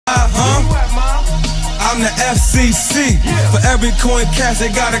I'm the FCC. For every coin cash, they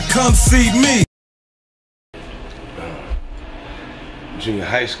gotta come see me. Junior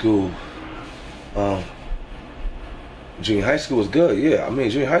high school. Junior high school was good, yeah. I mean,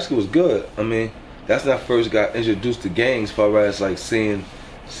 junior high school was good. I mean, that's when I first got introduced to gangs, as far as like seeing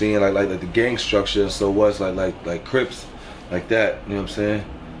like the gang structure. So it was like Crips, like that. You know what I'm saying?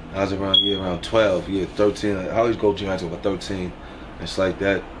 I was around 12, 13. I always go to junior high school about 13. It's like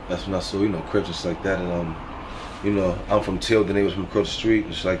that. That's when I saw, you know, Crips, just like that. And you know, I'm from Tilden, they was from across the street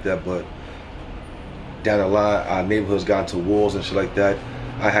and shit like that. But down the line, our neighborhoods got into wars and shit like that.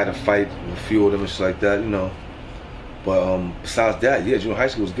 I had to fight with a few of them and shit like that, you know. But besides that, yeah, junior high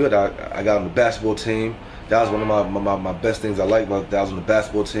school was good. I got on the basketball team. That was one of my best things I liked about that. I was on the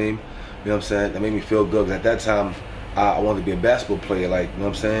basketball team. You know what I'm saying? That made me feel good, because at that time I wanted to be a basketball player, like, you know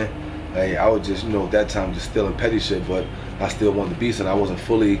what I'm saying? Like, I was just, you know, at that time just stealing petty shit, but I still wanted to be something. I wasn't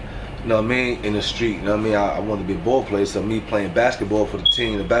fully, you know what I mean, in the street, you know what I mean? I wanted to be a ball player, so me playing basketball for the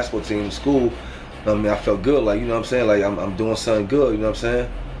team, the basketball team in school, you know what I mean, I felt good, like, you know what I'm saying? Like, I'm doing something good, you know what I'm saying?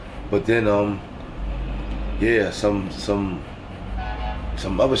 But then, yeah, some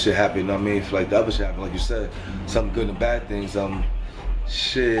other shit happened, you know what I mean? Like the other shit happened, like you said, some good and bad things.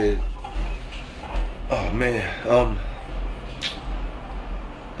 Shit. Oh man.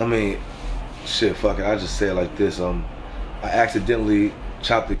 I mean, shit. Fuck it. I just say it like this. I accidentally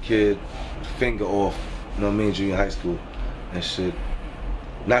chopped a kid finger off. You know what I mean? Junior high school and shit.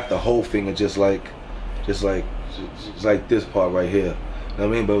 Not the whole finger, just like this part right here. You know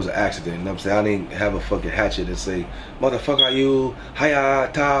what I mean? But it was an accident, you know what I'm saying? I didn't have a fucking hatchet and say, motherfucker, you, hiya,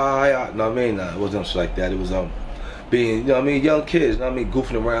 ta, hiya. You know what I mean? Nah, it wasn't shit like that. It was, being, you know what I mean, young kids, you know what I mean,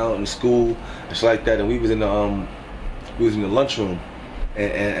 goofing around in school and shit like that. And we was in the lunchroom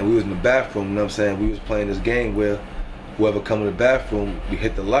and we was in the bathroom, you know what I'm saying? We was playing this game where whoever come in the bathroom, we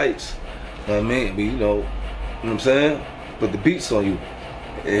hit the lights, you know what I mean? We, you know what I'm saying? Put the beats on you.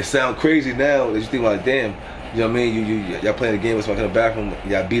 It sound crazy now that you think like, damn, you know what I mean? Y'all playing the game with somebody in the bathroom,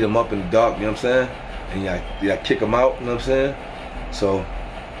 y'all beat them up in the dark, you know what I'm saying? And y'all kick them out, you know what I'm saying? So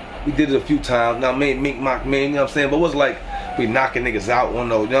we did it a few times. Now, mink mock man, you know what I'm saying? But it was like we knocking niggas out on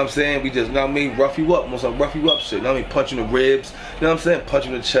those, you know what I'm saying? We just, you know what I mean, rough you up on some rough you up shit, you know what I mean? Punching the ribs, you know what I'm saying?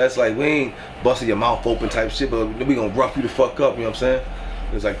 Punching the chest, like we ain't busting your mouth open type shit, but we gonna rough you the fuck up, you know what I'm saying?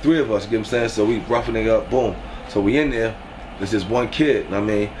 There's like 3 of us, you know what I'm saying? So we roughing it up, boom. So we in there, there's this one kid, you know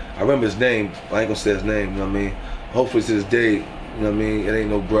what I mean? I remember his name, I ain't gonna say his name, you know what I mean? Hopefully to this day, you know what I mean, it ain't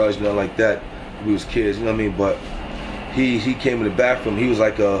no grudge, nothing like that. We was kids, you know what I mean? But he came in the bathroom, he was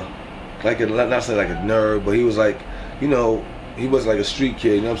like not saying like a nerd, but he was like, you know, he was like a street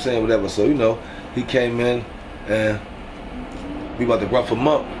kid, you know what I'm saying, whatever. So, you know, he came in and we about to rough him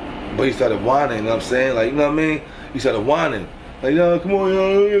up, but he started whining, you know what I'm saying? Like, you know what I mean? He started whining. Like, yo, come on,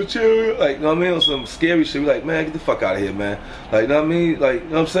 yo, chill. Like, you know what I mean? On some scary shit. We like, man, get the fuck out of here, man. Like, you know what I mean? Like, you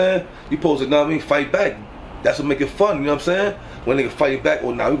know what I'm saying? You supposed to, you know what I mean, fight back. That's what make it fun, you know what I'm saying? When nigga fight back,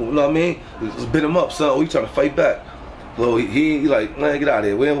 well, nah, we gonna, you know what I mean? Let's beat him up, son. Oh, he trying to fight back. So he like, man, get out of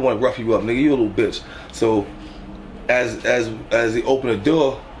here. We never want to rough you up, nigga. You a little bitch. So as he opened the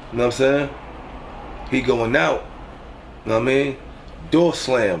door, you know what I'm saying? He going out, you know what I mean? Door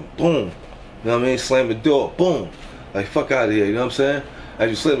slam, boom. You know what I mean? Slam the door, boom. Like, fuck out of here, you know what I'm saying? As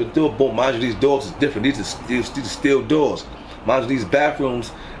you slam the door, boom, mind you, these doors is different. These are steel doors. Mind you, these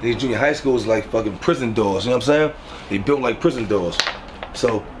bathrooms in these junior high schools is like fucking prison doors, you know what I'm saying? They built like prison doors.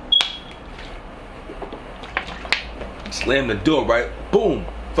 So, slam the door, right? Boom,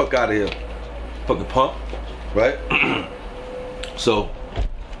 fuck out of here. Fucking punk, right? So,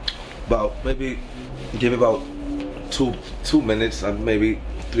 maybe give it about two minutes, maybe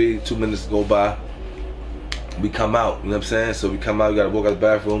 2 minutes go by. We come out, you know what I'm saying? So we come out, we gotta walk out the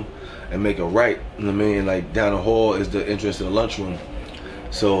bathroom and make a right, you know what I mean? And like down the hall is the entrance to the lunchroom.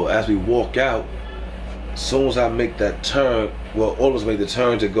 So as we walk out, as soon as I make that turn, well, all of us make the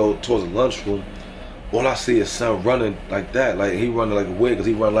turn to go towards the lunchroom, all I see is son running like that. Like he running like a wig, cause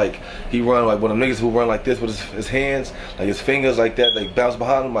he run like one of them niggas who run like this with his hands, like his fingers like that, like bounce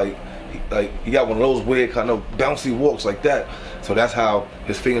behind him, like he got one of those weird kind of bouncy walks like that. So that's how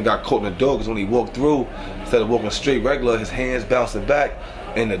his finger got caught in the door, because when he walked through, instead of walking straight regular, his hands bouncing back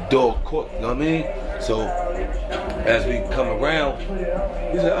and the door caught, you know what I mean? So as we come around,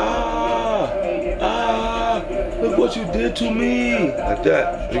 he said, look what you did to me. Like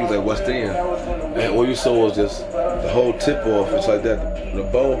that. He was like, what's there? And all you saw was just the whole tip off. It's like that, the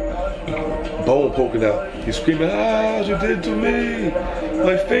bone poking out. He's screaming, what you did to me?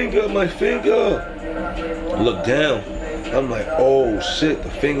 My finger, my finger. Look down. I'm like, oh shit, the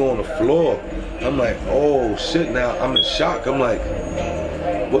finger on the floor. I'm like, oh shit, now I'm in shock. I'm like,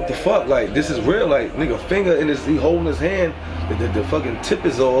 what the fuck? Like, this is real. Like, nigga, finger in his, he holding his hand. The fucking tip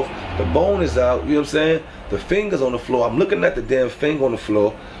is off. The bone is out. You know what I'm saying? The finger's on the floor. I'm looking at the damn finger on the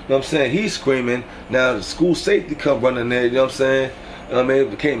floor. You know what I'm saying? He's screaming. Now the school safety come running there. You know what I'm saying? I mean,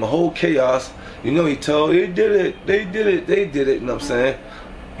 it became a whole chaos. You know, he told, they did it. They did it. They did it. You know what I'm saying?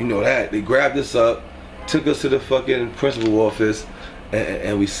 You know that. They grabbed us up, took us to the fucking principal office,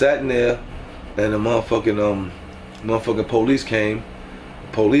 and we sat in there, and the motherfucking police came.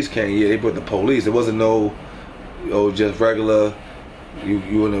 Yeah, they brought the police. It wasn't no, just regular.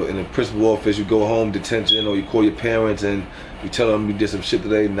 You in the principal office, you go home detention, or you call your parents and you tell them you did some shit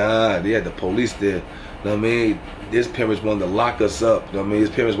today. Nah, they had the police there. You know what I mean? His parents wanted to lock us up. You know what I mean? His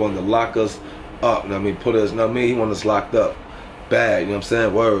parents wanted to lock us up. You know what I mean? Put us. You know what I mean? He wanted us locked up. Bad. You know what I'm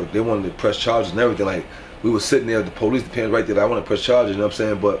saying? Word. They wanted to press charges and everything. Like, we were sitting there with the police, the parents right there. I want to press charges. You know what I'm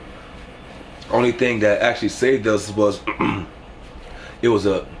saying? But only thing that actually saved us was it was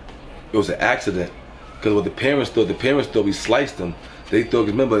an accident. Because what the parents thought we sliced them. They thought,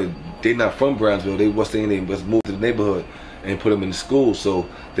 remember, they not from Brownsville. They was saying they was moved to the neighborhood and put them in the school. So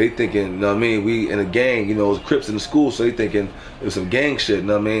they thinking, you know what I mean, we in a gang, you know, it was Crips in the school. So they thinking it was some gang shit, you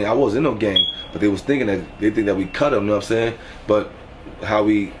know what I mean? I wasn't in no gang, but they was thinking that, they think that we cut them, you know what I'm saying? But how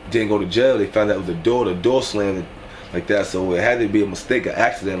we didn't go to jail, they found out it was the door slammed like that. So it had to be a mistake, an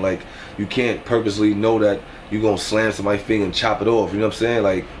accident. Like, you can't purposely know that you're gonna slam somebody's finger and chop it off, you know what I'm saying?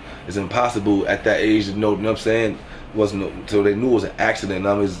 Like, it's impossible at that age to know, you know what I'm saying? Wasn't, so they knew it was an accident.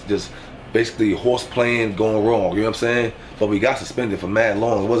 I mean, it's just basically horse playing going wrong, you know what I'm saying? But we got suspended for mad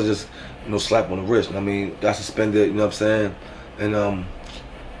long. It wasn't just, you know, slap on the wrist. I mean, got suspended, you know what I'm saying? And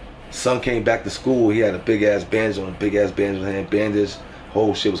son came back to school. He had a big ass bandage on, hand bandage.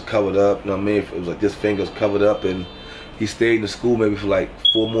 Whole shit was covered up, you know what I mean? It was like this finger was covered up, and he stayed in the school maybe for like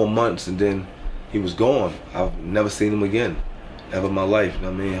 4 more months, and then he was gone. I've never seen him again, ever in my life, you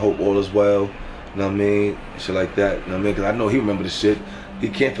know what I mean? Hope all is well, you know what I mean? Shit like that, you know what I mean? Because I know he remember the shit. He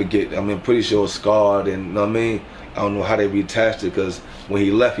can't forget. I mean, pretty sure it's scarred, and you know what I mean? I don't know how they reattached it, because when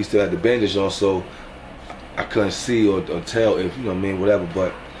he left, he still had the bandage on, so I couldn't see or tell if, you know what I mean, whatever,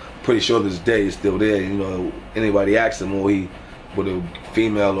 but pretty sure this day it's still there. You know, anybody asks him, or he with a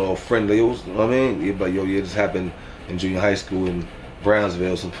female or a friend, you know what I mean? He'd be like, yo, yeah, this happened in junior high school in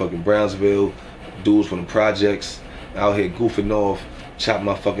Brownsville, some fucking Brownsville dudes from the projects out here goofing off, chop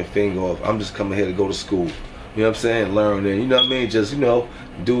my fucking finger off. I'm just coming here to go to school. You know what I'm saying? Learn, and you know what I mean? Just, you know,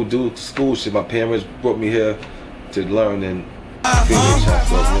 do school shit. My parents brought me here to learn and I'm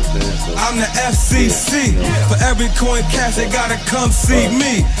the FCC. Yeah. For every coin cash, they gotta come see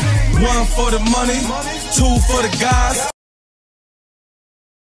me. 1 for the money, 2 for the guys.